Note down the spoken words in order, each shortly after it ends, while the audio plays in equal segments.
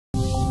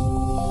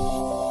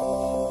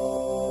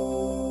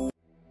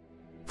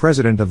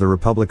President of the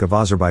Republic of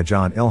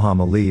Azerbaijan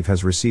Ilham Aliyev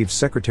has received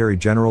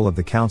Secretary-General of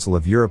the Council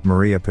of Europe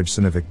Maria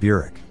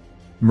Pujsinovic-Buric.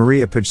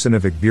 Maria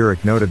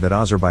Pujsinovic-Buric noted that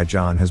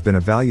Azerbaijan has been a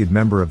valued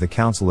member of the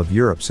Council of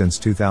Europe since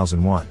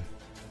 2001.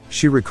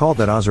 She recalled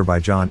that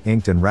Azerbaijan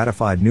inked and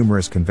ratified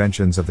numerous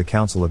conventions of the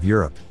Council of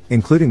Europe,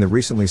 including the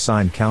recently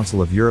signed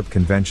Council of Europe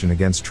Convention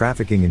against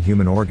Trafficking in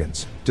Human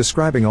Organs,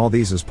 describing all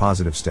these as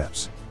positive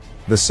steps.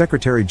 The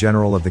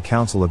Secretary-General of the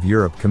Council of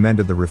Europe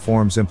commended the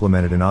reforms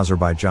implemented in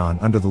Azerbaijan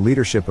under the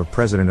leadership of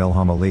President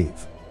Ilham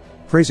Aliyev.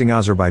 Praising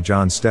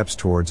Azerbaijan's steps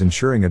towards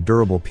ensuring a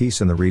durable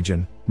peace in the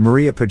region,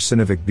 Maria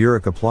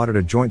Pujsinovic-Buric applauded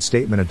a joint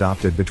statement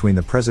adopted between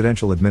the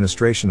Presidential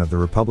Administration of the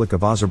Republic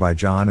of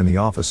Azerbaijan and the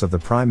Office of the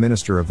Prime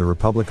Minister of the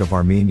Republic of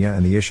Armenia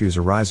and the issues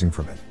arising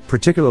from it,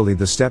 particularly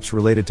the steps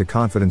related to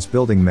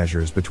confidence-building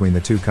measures between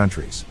the two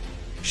countries.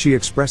 She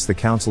expressed the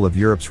Council of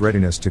Europe's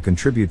readiness to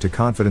contribute to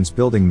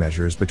confidence-building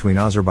measures between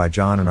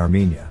Azerbaijan and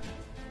Armenia.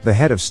 The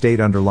head of state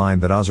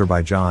underlined that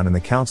Azerbaijan and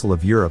the Council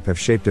of Europe have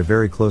shaped a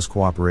very close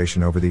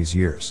cooperation over these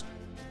years.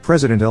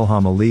 President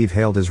Ilham Aliyev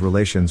hailed his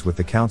relations with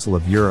the Council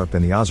of Europe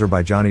and the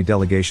Azerbaijani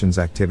delegation's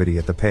activity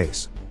at the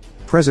pace.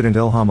 President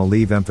Ilham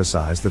Aliyev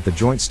emphasized that the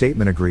joint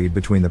statement agreed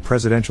between the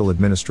Presidential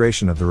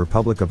Administration of the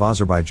Republic of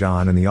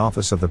Azerbaijan and the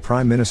Office of the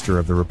Prime Minister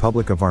of the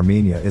Republic of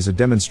Armenia is a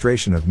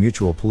demonstration of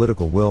mutual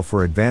political will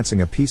for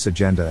advancing a peace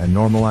agenda and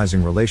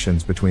normalizing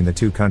relations between the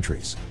two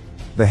countries.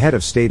 The head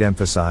of state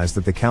emphasized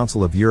that the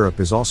Council of Europe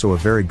is also a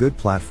very good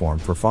platform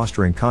for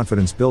fostering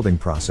confidence-building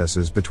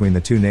processes between the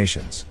two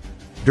nations.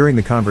 During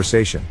the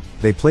conversation,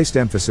 they placed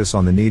emphasis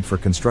on the need for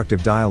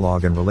constructive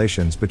dialogue and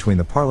relations between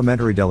the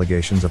parliamentary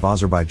delegations of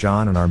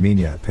Azerbaijan and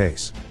Armenia at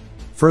pace.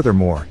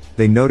 Furthermore,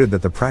 they noted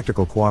that the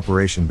practical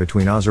cooperation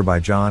between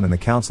Azerbaijan and the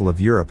Council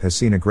of Europe has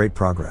seen a great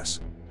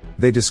progress.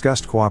 They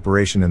discussed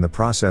cooperation in the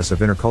process of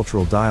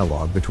intercultural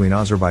dialogue between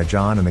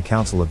Azerbaijan and the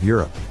Council of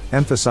Europe,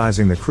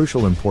 emphasizing the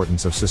crucial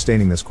importance of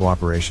sustaining this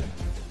cooperation.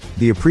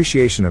 The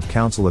appreciation of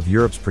Council of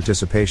Europe's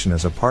participation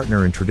as a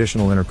partner in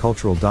traditional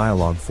intercultural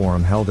dialogue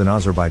forum held in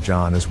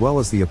Azerbaijan, as well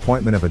as the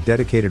appointment of a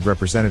dedicated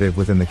representative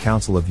within the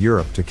Council of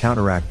Europe to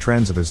counteract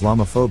trends of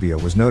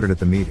Islamophobia, was noted at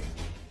the meeting.